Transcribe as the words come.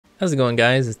How's it going,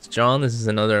 guys? It's John. This is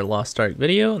another Lost Ark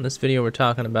video. In this video we're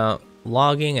talking about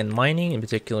logging and mining, in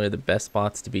particular the best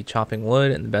spots to be chopping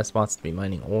wood and the best spots to be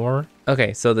mining ore.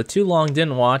 Okay, so the too long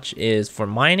didn't watch is for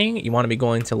mining. You want to be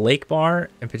going to Lakebar,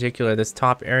 in particular this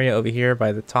top area over here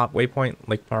by the top waypoint,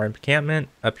 Lakebar encampment.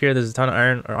 Up here there's a ton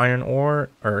of iron ore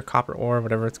or copper ore,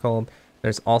 whatever it's called.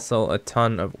 There's also a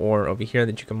ton of ore over here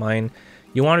that you can mine.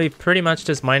 You want to be pretty much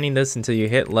just mining this until you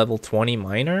hit level 20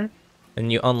 miner. And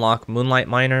you unlock Moonlight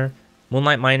Miner.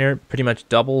 Moonlight Miner pretty much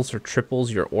doubles or triples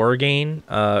your ore gain.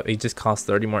 It just costs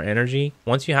 30 more energy.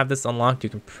 Once you have this unlocked, you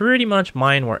can pretty much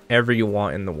mine wherever you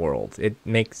want in the world. It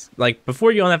makes, like,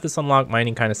 before you don't have this unlocked,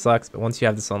 mining kind of sucks, but once you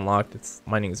have this unlocked,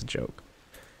 mining is a joke.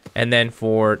 And then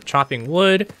for chopping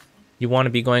wood, you want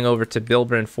to be going over to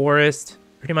Bilbrin Forest.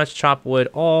 Pretty much chop wood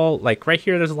all, like right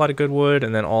here, there's a lot of good wood,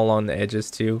 and then all on the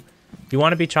edges too. You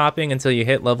want to be chopping until you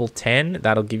hit level 10.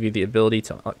 That'll give you the ability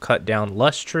to cut down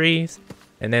lush trees.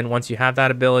 And then once you have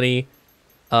that ability,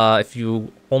 if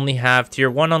you only have tier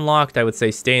 1 unlocked, I would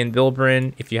say stay in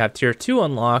Bilbrin. If you have tier 2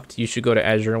 unlocked, you should go to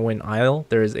Azure Wind Isle.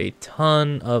 There is a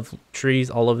ton of trees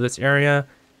all over this area.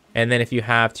 And then if you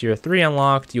have tier 3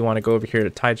 unlocked, you want to go over here to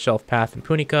Tideshelf Path and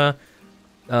Punika.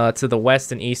 To the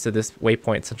west and east of this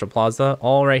waypoint, Central Plaza.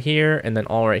 All right here, and then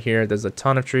all right here. There's a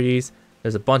ton of trees.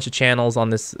 There's a bunch of channels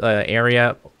on this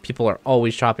area. People are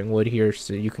always chopping wood here,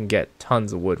 so you can get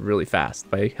tons of wood really fast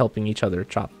by helping each other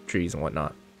chop trees and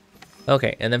whatnot.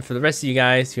 Okay, and then for the rest of you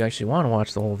guys who actually want to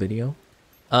watch the whole video,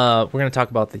 we're going to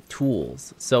talk about the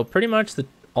tools. So pretty much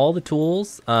all the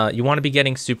tools, you want to be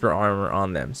getting super armor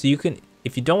on them. So you can,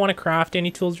 if you don't want to craft any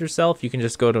tools yourself, you can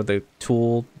just go to the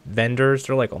tool vendors.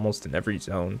 They're like almost in every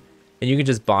zone. And you can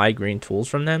just buy green tools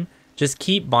from them. Just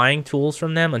keep buying tools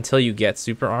from them until you get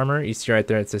super armor. You see right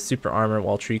there, it says super armor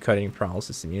while tree cutting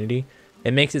paralysis immunity.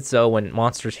 It makes it so when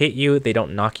monsters hit you, they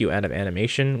don't knock you out of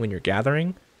animation when you're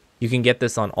gathering. You can get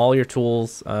this on all your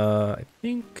tools. I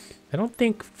don't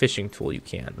think fishing tool you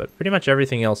can, but pretty much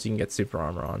everything else you can get super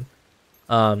armor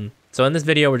on. So in this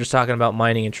video, we're just talking about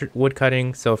mining and wood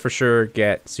cutting. So for sure,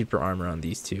 get super armor on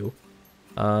these two.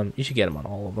 You should get them on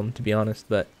all of them, to be honest.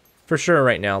 But for sure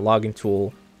right now, logging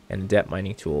tool and depth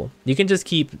mining tool. You can just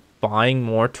keep buying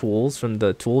more tools from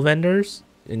the tool vendors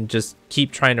and just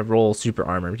keep trying to roll super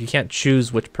armor. You can't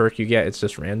choose which perk you get, it's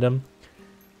just random.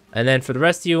 And then for the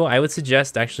rest of you, I would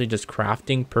suggest actually just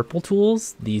crafting purple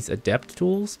tools, these adept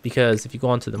tools, because if you go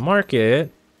onto the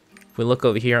market, if we look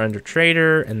over here under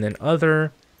trader and then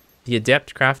other, the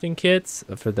adept crafting kits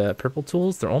for the purple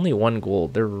tools, they're only 1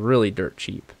 gold. They're really dirt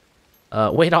cheap.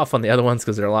 Wait off on the other ones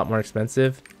because they're a lot more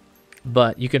expensive.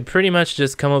 But you can pretty much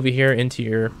just come over here into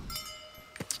your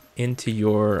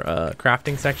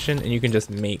crafting section, and you can just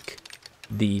make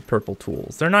the purple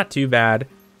tools. They're not too bad.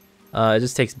 It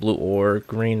just takes blue ore,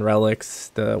 green relics,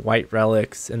 the white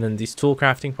relics, and then these tool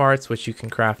crafting parts, which you can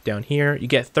craft down here. You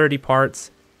get 30 parts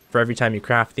for every time you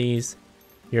craft these.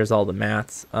 Here's all the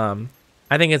mats.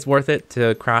 I think it's worth it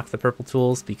to craft the purple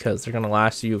tools because they're going to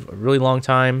last you a really long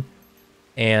time.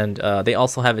 And they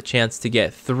also have a chance to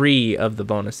get 3 of the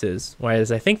bonuses,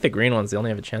 whereas I think the green ones, they only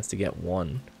have a chance to get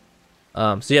 1.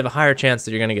 So you have a higher chance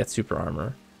that you're going to get super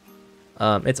armor.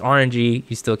 It's RNG.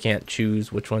 You still can't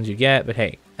choose which ones you get, but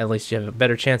hey, at least you have a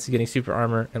better chance of getting super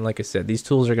armor. And like I said, these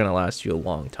tools are going to last you a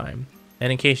long time.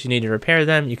 And in case you need to repair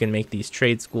them, you can make these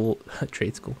trade skill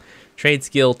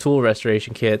tool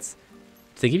restoration kits.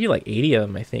 They give you like 80 of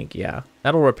them, I think. Yeah,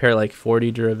 that'll repair like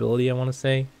 40 durability, I want to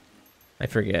say. I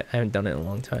forget. I haven't done it in a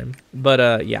long time.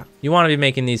 But yeah, you want to be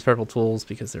making these purple tools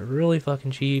because they're really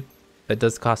fucking cheap. That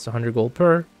does cost 100 gold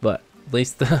per, but at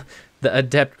least the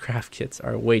adept craft kits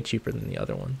are way cheaper than the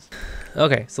other ones.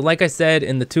 Okay, so like I said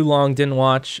in the too long didn't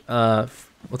watch,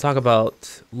 we'll talk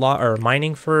about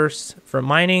mining first. For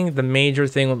mining, the major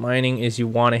thing with mining is you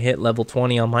want to hit level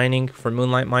 20 on mining for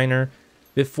Moonlight Miner.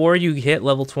 Before you hit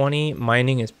level 20,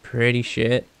 mining is pretty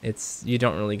shit. You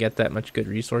don't really get that much good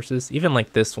resources. Even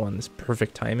like this one, this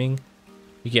perfect timing.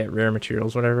 You get rare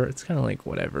materials, whatever. It's kind of like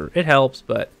whatever. It helps,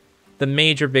 but the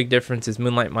major big difference is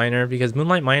Moonlight Miner, because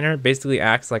Moonlight Miner basically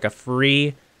acts like a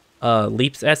free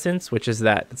leaps essence, which is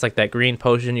that it's like that green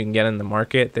potion you can get in the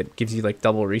market that gives you like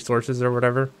double resources or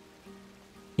whatever.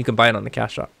 You can buy it on the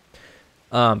cash shop.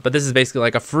 But this is basically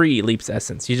like a free leaps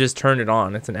essence. You just turn it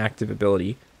on. It's an active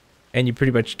ability. And you're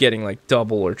pretty much getting like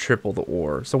double or triple the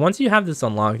ore. So once you have this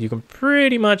unlocked, you can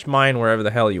pretty much mine wherever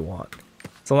the hell you want.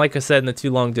 So like I said in the too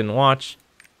long didn't watch,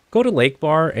 go to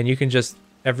Lakebar and you can just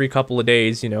every couple of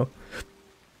days, you know,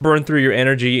 burn through your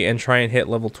energy and try and hit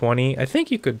level 20. I think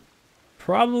you could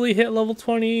probably hit level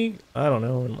 20, I don't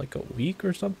know, in like a week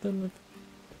or something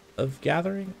of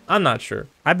gathering. I'm not sure.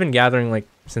 I've been gathering like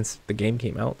since the game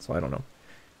came out, so I don't know.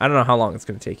 I don't know how long it's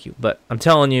going to take you, but I'm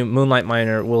telling you, Moonlight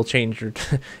Miner will change your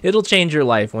it'll change your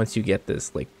life once you get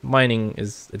this. Like, mining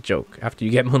is a joke after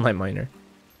you get Moonlight Miner.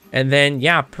 And then,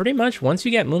 yeah, pretty much once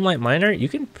you get Moonlight Miner, you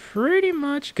can pretty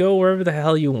much go wherever the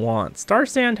hell you want. Star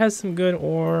Sand has some good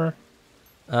ore.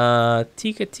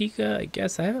 Tika, I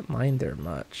guess I haven't mined there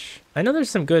much. I know there's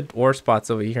some good ore spots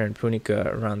over here in Punika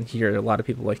around here. A lot of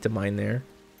people like to mine there.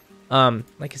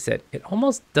 Like I said, it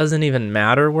almost doesn't even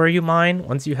matter where you mine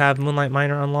once you have Moonlight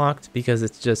Miner unlocked, because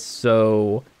it's just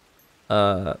so,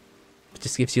 it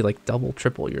just gives you like double,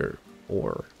 triple your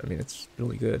ore. I mean, it's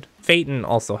really good. Phaeton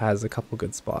also has a couple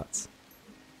good spots.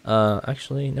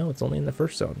 Actually, no, it's only in the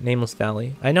first zone, Nameless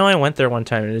Valley. I know I went there one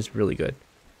time and it is really good.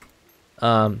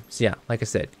 So yeah, like I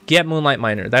said, get Moonlight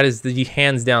Miner. That is the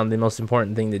hands down the most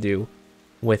important thing to do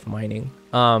with mining.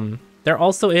 There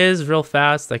also is, real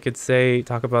fast, I could say,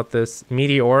 talk about this.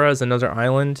 METEORA is another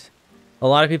island. A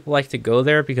lot of people like to go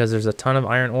there because there's a ton of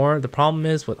iron ore. The problem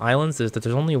is with islands is that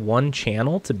there's only one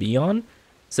channel to be on.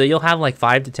 So you'll have like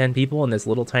 5 to 10 people in this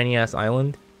little tiny ass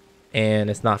island, and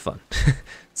it's not fun.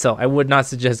 So I would not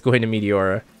suggest going to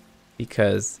METEORA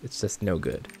because it's just no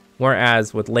good.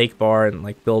 Whereas with Lakebar and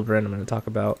like Bilbrin, I'm going to talk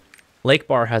about,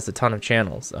 Lakebar has a ton of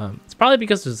channels. It's probably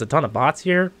because there's a ton of bots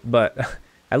here, but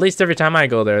at least every time I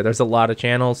go there, there's a lot of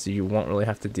channels, so you won't really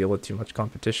have to deal with too much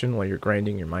competition while you're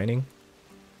grinding your mining.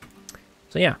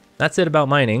 So yeah, that's it about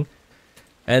mining.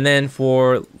 And then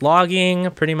for logging,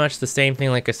 pretty much the same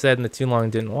thing like I said in the Too Long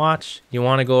Didn't Watch. You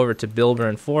want to go over to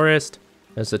Bilbrin Forest.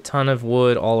 There's a ton of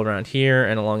wood all around here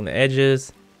and along the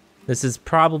edges. This is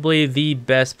probably the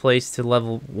best place to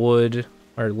level wood,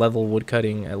 or level wood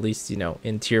cutting, at least, you know,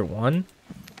 in tier 1.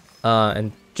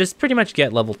 And just pretty much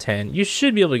get level 10. You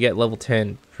should be able to get level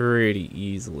 10 pretty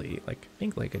easily. Like, I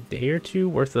think like a day or two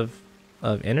worth of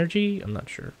energy. I'm not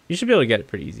sure. You should be able to get it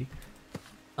pretty easy.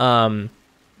 And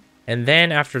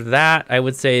then after that, I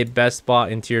would say best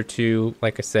spot in tier 2,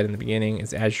 like I said in the beginning,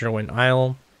 is Azure Wind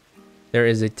Isle. There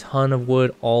is a ton of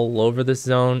wood all over this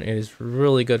zone. It is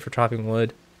really good for chopping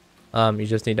wood. You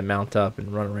just need to mount up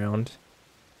and run around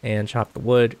and chop the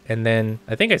wood. And then,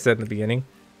 I think I said in the beginning,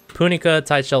 Punika,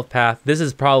 Tideshelf Path. This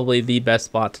is probably the best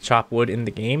spot to chop wood in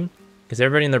the game, because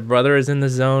everybody and their brother is in the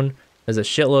zone. There's a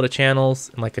shitload of channels,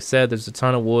 and like I said, there's a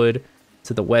ton of wood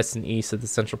to the west and east of the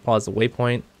Central Plaza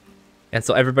waypoint. And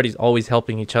so everybody's always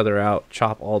helping each other out,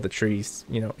 chop all the trees,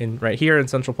 you know, in right here in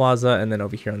Central Plaza, and then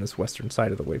over here on this western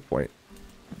side of the waypoint.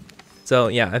 So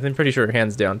yeah, I've been pretty sure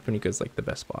hands down Punika is like the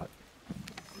best spot.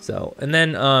 So, and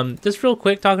then just real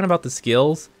quick, talking about the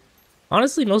skills.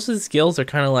 Honestly, most of the skills are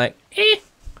kind of like,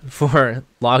 for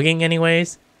logging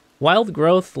anyways. Wild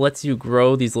growth lets you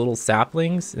grow these little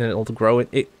saplings, and it'll grow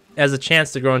it has a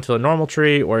chance to grow into a normal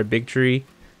tree or a big tree.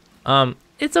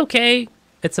 It's okay.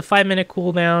 It's a 5-minute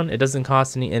cooldown. It doesn't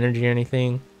cost any energy or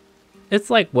anything.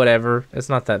 It's like whatever. It's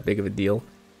not that big of a deal.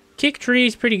 Kick tree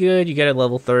is pretty good. You get it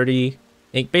level 30.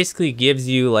 It basically gives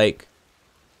you like,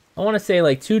 I want to say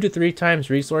like 2 to 3 times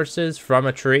resources from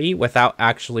a tree without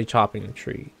actually chopping the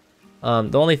tree. The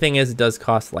only thing is it does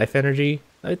cost life energy.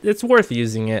 It's worth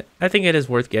using it. I think it is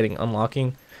worth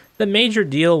unlocking. The major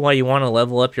deal why you want to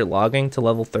level up your logging to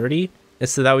level 30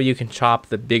 is so that way you can chop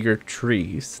the bigger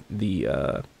trees.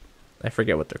 I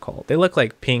forget what they're called. They look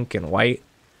like pink and white.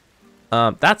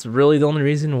 That's really the only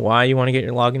reason why you want to get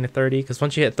your logging to 30, because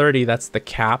once you hit 30, that's the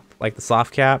cap, like the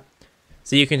soft cap.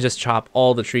 So you can just chop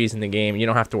all the trees in the game. You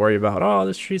don't have to worry about, oh,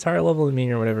 this tree's higher level than me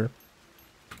or whatever.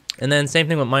 And then same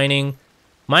thing with mining.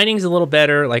 Mining's a little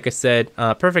better, like I said.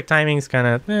 Perfect timing's kind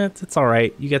of, it's all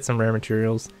right. You get some rare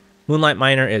materials. Moonlight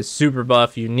Miner is super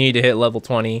buff. You need to hit level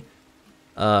 20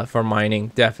 for mining,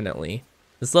 definitely.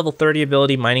 This level 30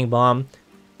 ability, Mining Bomb,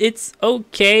 it's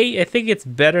okay. I think it's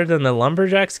better than the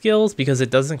Lumberjack skills because it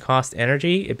doesn't cost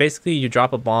energy. It basically, you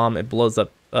drop a bomb, it blows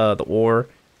up the ore,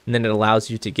 and then it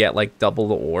allows you to get like double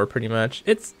the ore pretty much.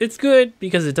 It's good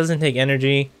because it doesn't take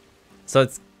energy. So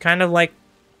it's kind of like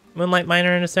Moonlight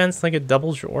Miner in a sense, like it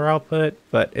doubles your ore output,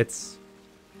 but it's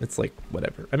like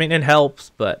whatever. I mean, it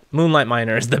helps, but Moonlight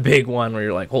Miner is the big one where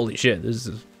you're like, holy shit, this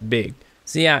is big.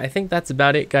 So yeah, I think that's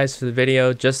about it, guys, for the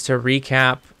video. Just to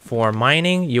recap, for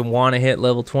mining, you want to hit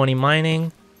level 20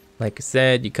 mining. Like I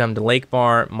said, you come to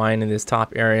Lakebar, mine in this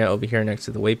top area over here next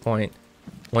to the waypoint.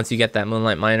 Once you get that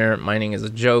Moonlight Miner, mining is a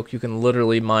joke. You can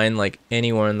literally mine like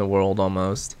anywhere in the world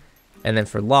almost. And then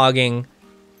for logging,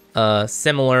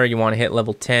 similar, you want to hit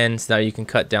level 10 so that you can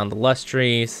cut down the lush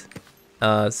trees.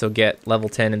 So get level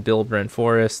 10 in Bilbrin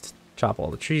Forest, chop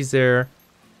all the trees there.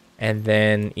 And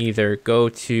then either go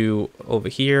to over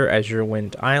here, Azure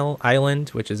Wind Island,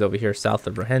 which is over here south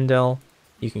of Rohendel,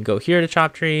 you can go here to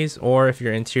chop trees, or if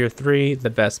you're in tier 3, the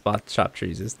best spot to chop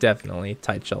trees is definitely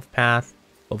Tideshelf Path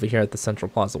over here at the Central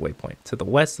Plaza waypoint. To the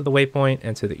west of the waypoint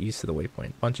and to the east of the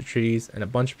waypoint. Bunch of trees and a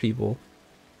bunch of people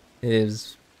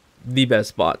is the best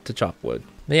spot to chop wood.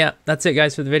 But yeah, that's it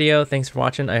guys for the video. Thanks for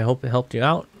watching. I hope it helped you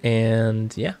out,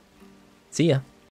 and yeah, see ya.